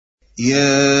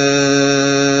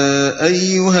يا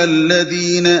أيها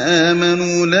الذين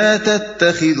آمنوا لا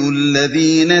تتخذوا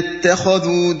الذين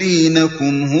اتخذوا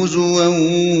دينكم هزوا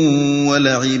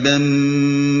ولعبا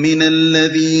من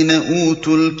الذين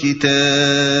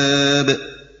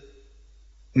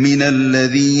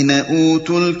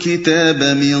أوتوا الكتاب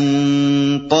من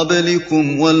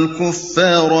قبلكم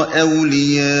والكفار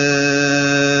أولياء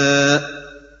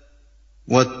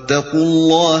واتقوا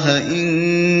الله إن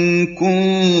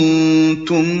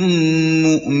كنتم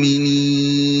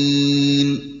مؤمنين۔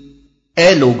 اے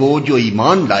لوگو جو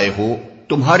ایمان لائے ہو،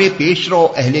 تمہارے پیشرو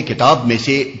اہل کتاب میں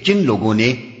سے جن لوگوں نے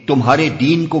تمہارے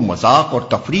دین کو مذاق اور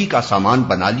تفریح کا سامان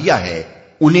بنا لیا ہے،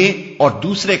 انہیں اور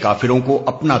دوسرے کافروں کو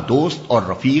اپنا دوست اور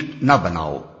رفیق نہ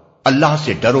بناؤ۔ اللہ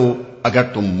سے ڈرو اگر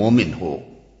تم مومن ہو۔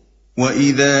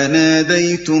 وَإِذَا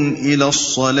نَادَيْتُمْ إِلَى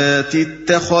الصَّلَاةِ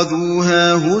اتَّخَذُوهَا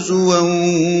هُزُوًا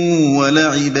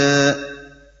وَلَعِبًا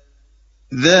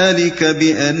ذَلِكَ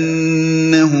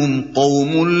بِأَنَّهُمْ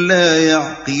قَوْمٌ لَا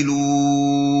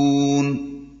يَعْقِلُونَ۔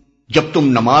 جب تم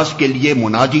نماز کے لیے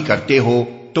منادی کرتے ہو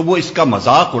تو وہ اس کا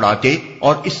مذاق اڑاتے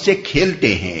اور اس سے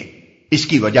کھیلتے ہیں، اس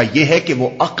کی وجہ یہ ہے کہ وہ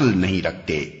عقل نہیں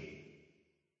رکھتے۔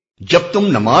 جب تم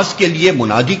نماز کے لیے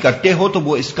منادی کرتے ہو تو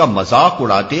وہ اس کا مذاق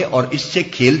اڑاتے اور اس سے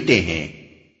کھیلتے ہیں،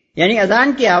 یعنی اذان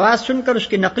کی آواز سن کر اس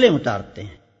کی نقلیں اتارتے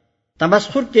ہیں،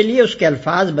 تمسخر کے لیے اس کے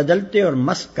الفاظ بدلتے اور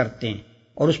مسخ کرتے ہیں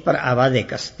اور اس پر آوازیں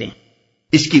کستے ہیں۔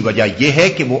 اس کی وجہ یہ ہے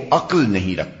کہ وہ عقل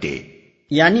نہیں رکھتے،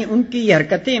 یعنی ان کی یہ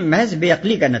حرکتیں محض بے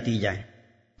عقلی کا نتیجہ ہیں۔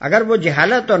 اگر وہ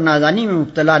جہالت اور نادانی میں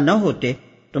مبتلا نہ ہوتے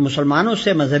تو مسلمانوں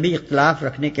سے مذہبی اختلاف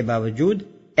رکھنے کے باوجود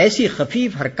ایسی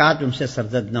خفیف حرکات ان سے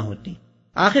سرزد نہ ہوتی۔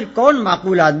 آخر کون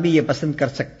معقول آدمی یہ پسند کر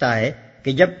سکتا ہے کہ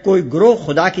جب کوئی گروہ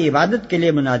خدا کی عبادت کے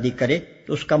لیے منادی کرے تو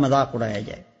اس کا مذاق اڑایا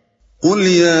جائے؟ قل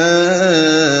یا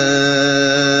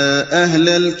اہل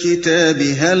الكتاب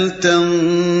هل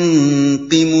تنقمون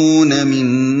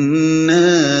منا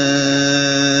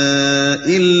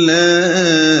الا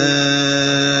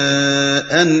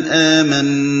ان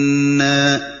آمنا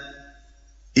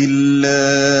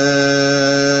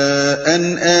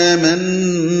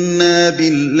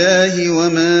بالله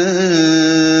وما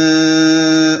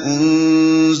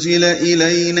أنزل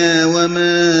إلينا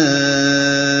وما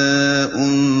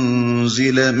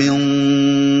أنزل من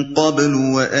قبل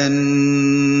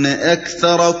وأن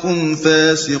أكثركم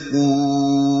فاسقون۔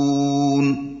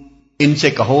 ان سے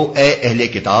کہو اے اہل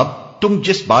کتاب، تم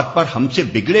جس بات پر ہم سے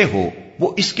بگڑے ہو وہ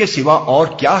اس کے سوا اور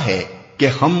کیا ہے کہ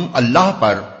ہم اللہ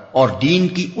پر اور دین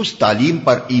کی اس تعلیم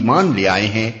پر ایمان لے آئے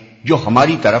ہیں جو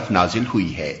ہماری طرف نازل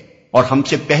ہوئی ہے اور ہم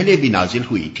سے پہلے بھی نازل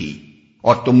ہوئی تھی،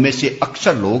 اور تم میں سے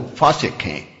اکثر لوگ فاسق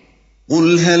ہیں۔ قل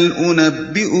هل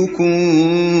انبئكم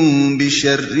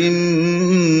بشر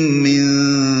من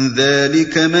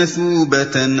ذلك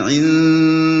مثوبة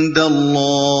عند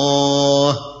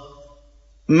الله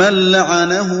من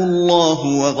لعنه الله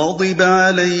وغضب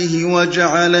عليه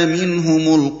وجعل منهم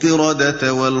القردة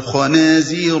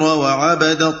والخنازير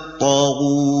وعبد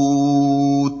الطاغوت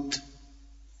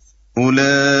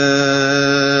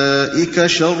أولئك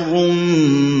شر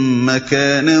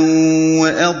مكانا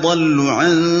وأضل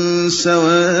عن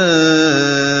سواء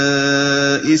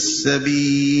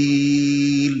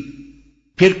السبيل۔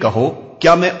 پھر کہو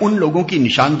کیا میں ان لوگوں کی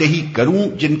نشاندہی کروں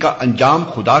جن کا انجام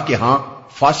خدا کے ہاں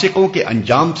فاسقوں کے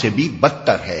انجام سے بھی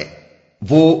بدتر ہے؟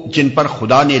 وہ جن پر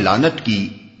خدا نے لعنت کی،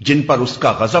 جن پر اس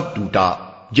کا غضب ٹوٹا،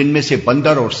 جن میں سے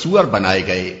بندر اور سور بنائے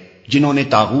گئے، جنہوں نے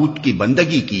طاغوت کی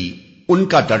بندگی کی، ان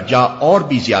کا درجہ اور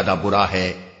بھی زیادہ برا ہے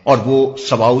اور وہ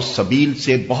سواء السبیل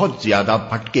سے بہت زیادہ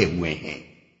بھٹکے ہوئے ہیں۔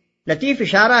 لطیف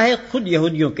اشارہ ہے خود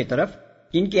یہودیوں کی طرف،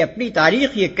 جن کی اپنی تاریخ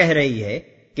یہ کہہ رہی ہے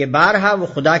کہ بارہا وہ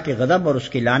خدا کے غضب اور اس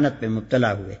کی لعنت میں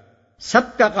مبتلا ہوئے۔ سب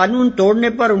کا قانون توڑنے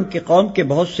پر ان کی قوم کے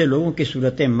بہت سے لوگوں کی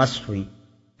صورتیں مسخ ہوئیں،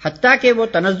 حتیٰ کہ وہ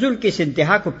تنزل کی اس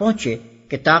انتہا کو پہنچے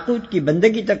کہ طاغوت کی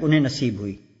بندگی تک انہیں نصیب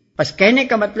ہوئی۔ بس کہنے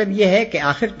کا مطلب یہ ہے کہ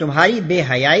آخر تمہاری بے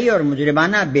حیائی اور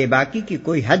مجرمانہ بے باکی کی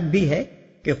کوئی حد بھی ہے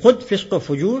کہ خود فسق و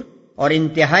فجور اور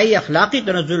انتہائی اخلاقی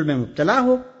تنزل میں مبتلا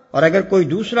ہو، اور اگر کوئی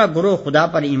دوسرا گروہ خدا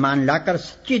پر ایمان لا کر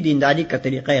سچی دینداری کا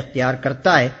طریقہ اختیار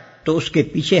کرتا ہے تو اس کے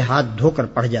پیچھے ہاتھ دھو کر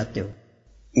پڑ جاتے ہو۔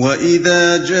 وَإِذَا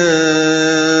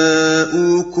جَاءُوكُمْ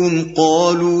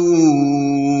قَالُوا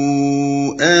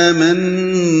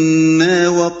آمَنَّا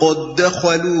وَقَدْ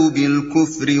دَخَلُوا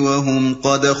بِالْكُفْرِ وَهُمْ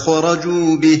قَدْ خَرَجُوا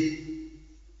بِهِ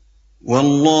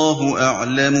وَاللَّهُ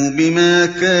أَعْلَمُ بِمَا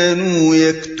كَانُوا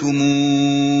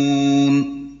يَكْتُمُونَ۔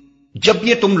 جب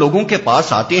یہ تم لوگوں کے پاس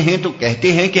آتے ہیں تو کہتے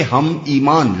ہیں کہ ہم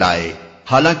ایمان لائے،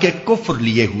 حالانکہ کفر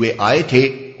لیے ہوئے آئے تھے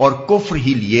اور کفر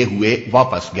ہی لیے ہوئے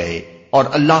واپس گئے، اور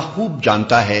اللہ خوب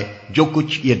جانتا ہے جو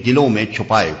کچھ یہ دلوں میں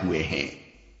چھپائے ہوئے ہیں۔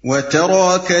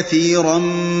 وَتَرَى كَثِيرًا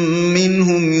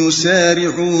مِّنْهُمْ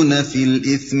يُسَارِعُونَ فِي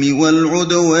الْإِثْمِ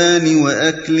وَالْعُدْوَانِ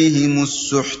وَأَكْلِهِمُ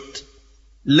السُّحْتَ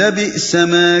لَبِئْسَ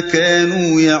مَا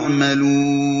كَانُوا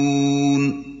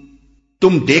يَعْمَلُونَ۔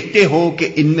 تم دیکھتے ہو کہ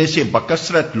ان میں سے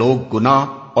بکثرت لوگ گناہ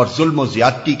اور ظلم و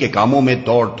زیادتی کے کاموں میں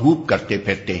دوڑ دھوپ کرتے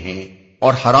پھرتے ہیں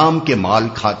اور حرام کے مال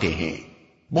کھاتے ہیں۔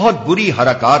 بہت بری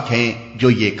حرکات ہیں جو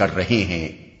یہ کر رہے ہیں۔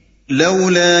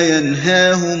 لولا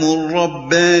ينهاهم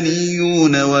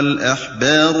الربانيون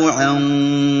والأحبار عن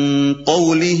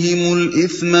قولهم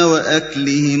الإثم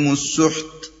وأكلهم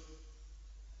السحت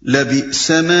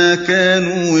لبئس ما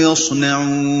كانوا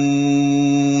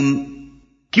يصنعون۔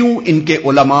 کیوں ان کے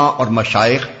علماء اور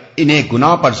مشائخ انہیں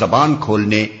گناہ پر زبان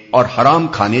کھولنے اور حرام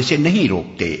کھانے سے نہیں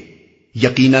روکتے؟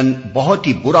 یقیناً بہت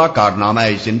ہی برا کارنامہ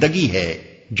زندگی ہے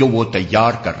جو وہ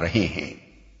تیار کر رہے ہیں۔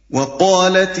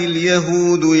 وقالت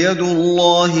اليهود يد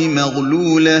الله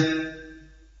مغلولة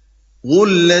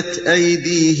غلت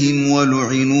أيديهم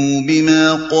ولعنوا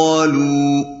بما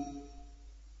قالوا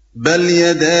بل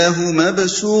يداه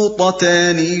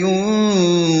مبسوطتان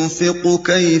ينفق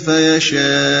كيف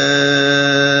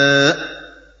يشاء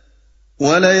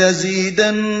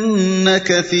وَلَيَزِيدَنَّ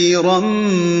كَثِيرًا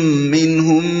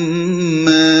مِّنْهُمْ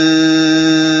مَا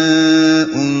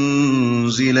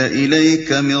أُنزِلَ إِلَيْكَ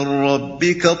مِن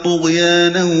رَّبِّكَ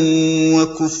طُغْيَانًا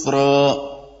وَكُفْرًا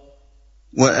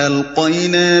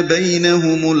وَأَلْقَيْنَا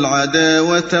بَيْنَهُمُ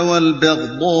الْعَدَاوَةَ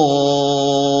وَالْبَغْضَاءَ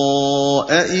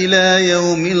إِلَى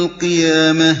يَوْمِ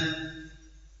الْقِيَامَةِ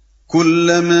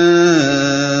كُلَّمَا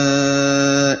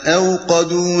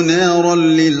أوقدوا نارا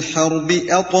للحرب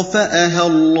أطفأها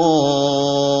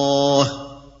الله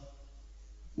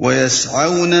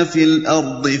ويسعون في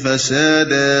الأرض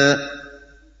فسادا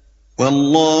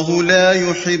والله لا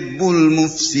يحب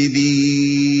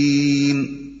المفسدين۔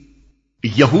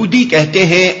 یہودی کہتے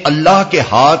ہیں اللہ کے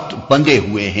ہاتھ بندھے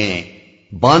ہوئے ہیں،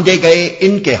 باندھے گئے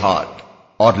ان کے ہاتھ،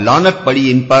 اور لعنت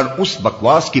پڑی ان پر اس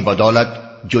بکواس کی بدولت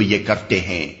جو یہ کرتے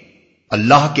ہیں۔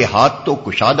 اللہ کے ہاتھ تو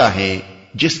کشادہ ہیں،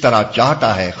 جس طرح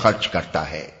چاہتا ہے خرچ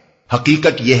کرتا ہے۔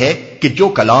 حقیقت یہ ہے کہ جو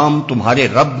کلام تمہارے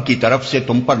رب کی طرف سے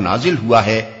تم پر نازل ہوا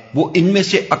ہے وہ ان میں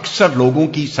سے اکثر لوگوں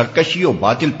کی سرکشی و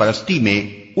باطل پرستی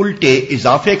میں الٹے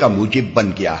اضافے کا موجب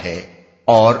بن گیا ہے،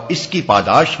 اور اس کی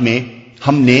پاداش میں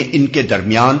ہم نے ان کے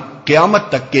درمیان قیامت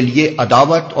تک کے لیے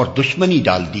عداوت اور دشمنی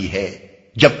ڈال دی ہے۔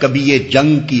 جب کبھی یہ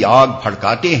جنگ کی آگ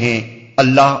بھڑکاتے ہیں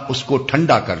اللہ اس کو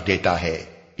ٹھنڈا کر دیتا ہے۔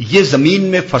 یہ زمین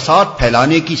میں فساد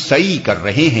پھیلانے کی سعی کر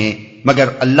رہے ہیں، مگر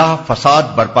اللہ فساد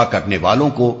برپا کرنے والوں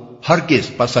کو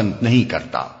ہرگز پسند نہیں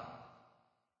کرتا۔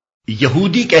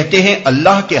 یہودی کہتے ہیں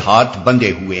اللہ کے ہاتھ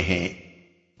بندھے ہوئے ہیں۔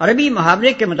 عربی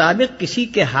محاورے کے مطابق کسی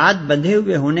کے ہاتھ بندھے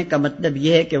ہوئے ہونے کا مطلب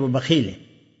یہ ہے کہ وہ بخیل ہے،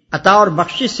 عطا اور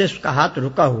بخشش سے اس کا ہاتھ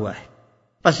رکا ہوا ہے۔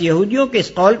 پس یہودیوں کے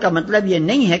اس قول کا مطلب یہ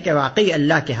نہیں ہے کہ واقعی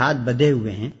اللہ کے ہاتھ بندھے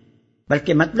ہوئے ہیں،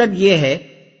 بلکہ مطلب یہ ہے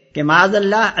کہ معاذ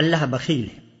اللہ اللہ بخیل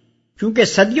ہے۔ چونکہ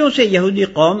صدیوں سے یہودی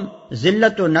قوم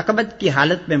ذلت و نکبت کی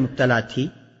حالت میں مبتلا تھی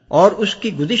اور اس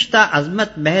کی گزشتہ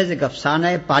عظمت محض ایک افسانہ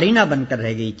پارینہ بن کر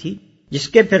رہ گئی تھی، جس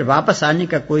کے پھر واپس آنے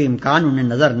کا کوئی امکان انہیں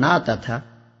نظر نہ آتا تھا،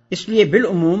 اس لیے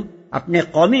بالعموم اپنے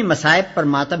قومی مصائب پر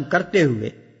ماتم کرتے ہوئے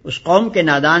اس قوم کے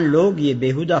نادان لوگ یہ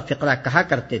بیہودہ فقرہ کہا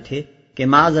کرتے تھے کہ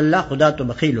معاذ اللہ خدا تو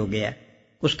بخیل ہو گیا،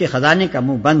 اس کے خزانے کا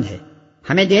منہ بند ہے،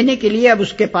 ہمیں دینے کے لیے اب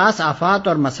اس کے پاس آفات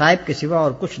اور مصائب کے سوا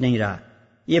اور کچھ نہیں رہا۔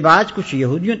 یہ بات کچھ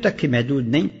یہودیوں تک ہی محدود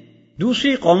نہیں،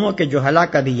 دوسری قوموں کے جہلاء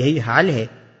کا بھی یہی حال ہے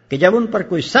کہ جب ان پر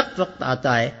کوئی سخت وقت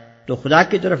آتا ہے تو خدا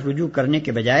کی طرف رجوع کرنے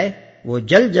کے بجائے وہ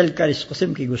جل جل کر اس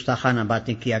قسم کی گستاخانہ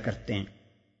باتیں کیا کرتے ہیں۔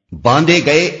 باندھے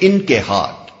گئے ان کے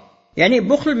ہاتھ، یعنی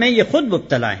بخل میں یہ خود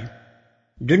مبتلا ہیں،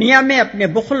 دنیا میں اپنے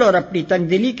بخل اور اپنی تنگ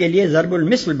دلی کے لیے ضرب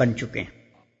المثل بن چکے ہیں،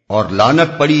 اور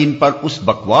لعنت پڑی ان پر اس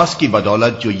بکواس کی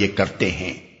بدولت جو یہ کرتے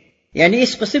ہیں۔ یعنی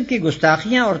اس قسم کی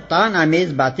گستاخیاں اور طعن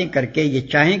آمیز باتیں کر کے یہ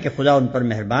چاہیں کہ خدا ان پر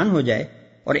مہربان ہو جائے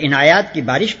اور عنایات کی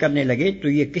بارش کرنے لگے تو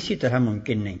یہ کسی طرح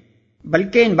ممکن نہیں،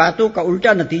 بلکہ ان باتوں کا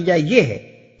الٹا نتیجہ یہ ہے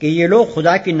کہ یہ لوگ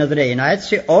خدا کی نظر عنایت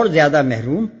سے اور زیادہ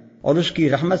محروم اور اس کی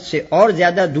رحمت سے اور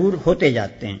زیادہ دور ہوتے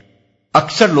جاتے ہیں۔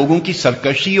 اکثر لوگوں کی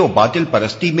سرکشی اور باطل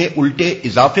پرستی میں الٹے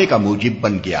اضافے کا موجب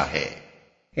بن گیا ہے۔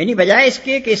 یعنی بجائے اس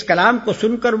کے کہ اس کلام کو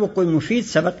سن کر وہ کوئی مفید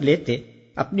سبق لیتے،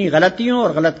 اپنی غلطیوں اور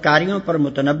غلط کاریوں پر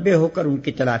متنبہ ہو کر ان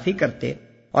کی تلافی کرتے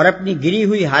اور اپنی گری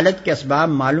ہوئی حالت کے اسباب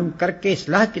معلوم کر کے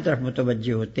اصلاح کی طرف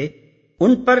متوجہ ہوتے،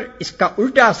 ان پر اس کا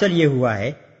الٹا اثر یہ ہوا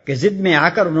ہے کہ ضد میں آ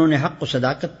کر انہوں نے حق و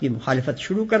صداقت کی مخالفت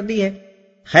شروع کر دی ہے۔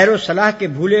 خیر و صلاح کے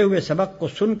بھولے ہوئے سبق کو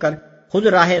سن کر خود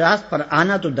راہ راست پر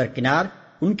آنا تو درکنار،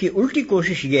 ان کی الٹی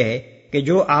کوشش یہ ہے کہ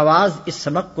جو آواز اس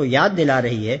سبق کو یاد دلا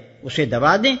رہی ہے اسے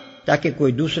دبا دیں تاکہ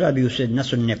کوئی دوسرا بھی اسے نہ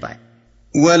سننے پائے۔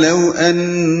 وَلَوْ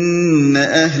أَنَّ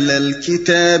أَهْلَ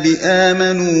الْكِتَابِ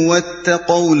آمَنُوا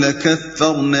وَاتَّقَوْا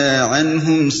لَكَفَّرْنَا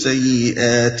عَنْهُمْ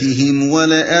سَيِّئَاتِهِمْ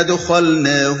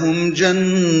وَلَأَدْخَلْنَاهُمْ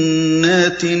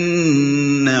جَنَّاتِ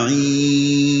النَّعِيمِ۔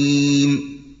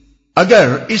 اگر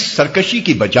اس سرکشی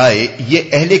کی بجائے یہ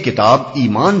اہل کتاب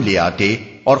ایمان لے آتے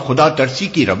اور خدا ترسی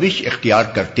کی روش اختیار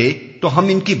کرتے تو ہم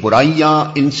ان کی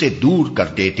برائیاں ان سے دور کر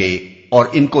دیتے اور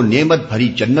ان کو نعمت بھری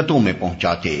جنتوں میں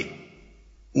پہنچاتے۔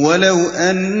 وَلَوْ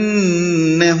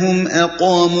أَنَّهُمْ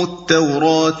أَقَامُوا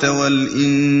التَّوْرَاةَ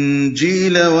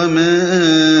وَالْإِنْجِيلَ وَمَا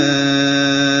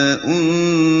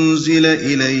أُنْزِلَ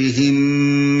إِلَيْهِمْ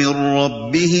مِنْ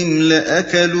رَبِّهِمْ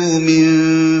لَأَكَلُوا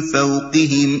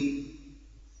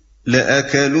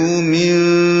مِنْ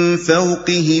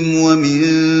فَوْقِهِمْ وَمِنْ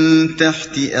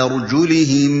تَحْتِ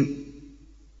أَرْجُلِهِمْ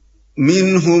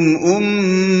مِنْهُمْ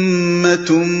أُمَّةٌ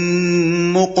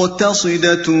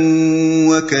مُقْتَصِدَةٌ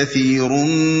وَكَثِيرٌ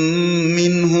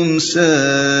مِّنْهُمْ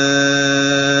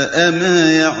سَاءَ مَا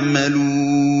يَعْمَلُونَ۔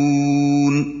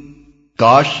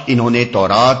 کاش انہوں نے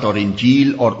تورات اور انجیل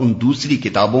اور ان دوسری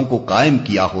کتابوں کو قائم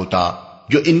کیا ہوتا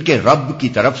جو ان کے رب کی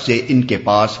طرف سے ان کے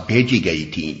پاس بھیجی گئی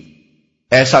تھیں۔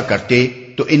 ایسا کرتے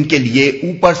تو ان کے لیے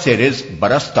اوپر سے رزق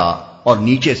برستا اور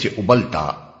نیچے سے ابلتا،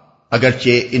 اگرچہ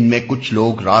ان میں کچھ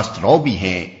لوگ راست رو بھی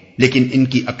ہیں لیکن ان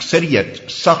کی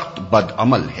اکثریت سخت بد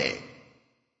عمل ہے۔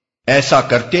 ایسا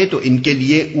کرتے تو ان کے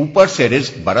لیے اوپر سے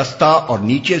رزق برستا اور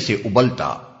نیچے سے ابلتا۔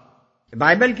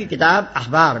 بائبل کی کتاب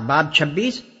اخبار باب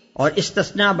 26 اور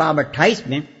استثناء باب 28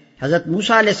 میں حضرت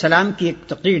موسیٰ علیہ السلام کی ایک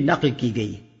تقریر نقل کی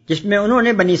گئی جس میں انہوں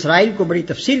نے بنی اسرائیل کو بڑی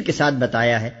تفصیل کے ساتھ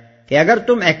بتایا ہے کہ اگر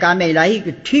تم احکام الہی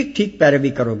کی ٹھیک ٹھیک پیروی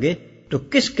کرو گے تو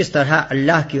کس کس طرح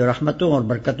اللہ کی رحمتوں اور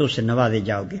برکتوں سے نوازے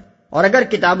جاؤ گے، اور اگر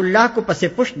کتاب اللہ کو پس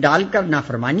پشت ڈال کر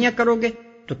نافرمانیاں کرو گے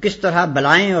تو کس طرح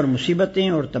بلائیں اور مصیبتیں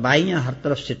اور تباہیاں ہر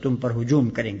طرف سے تم پر ہجوم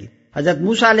کریں گی۔ حضرت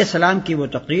موسیٰ علیہ السلام کی وہ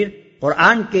تقریر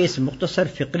قرآن کے اس مختصر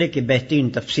فقرے کی بہترین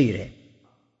تفسیر ہے۔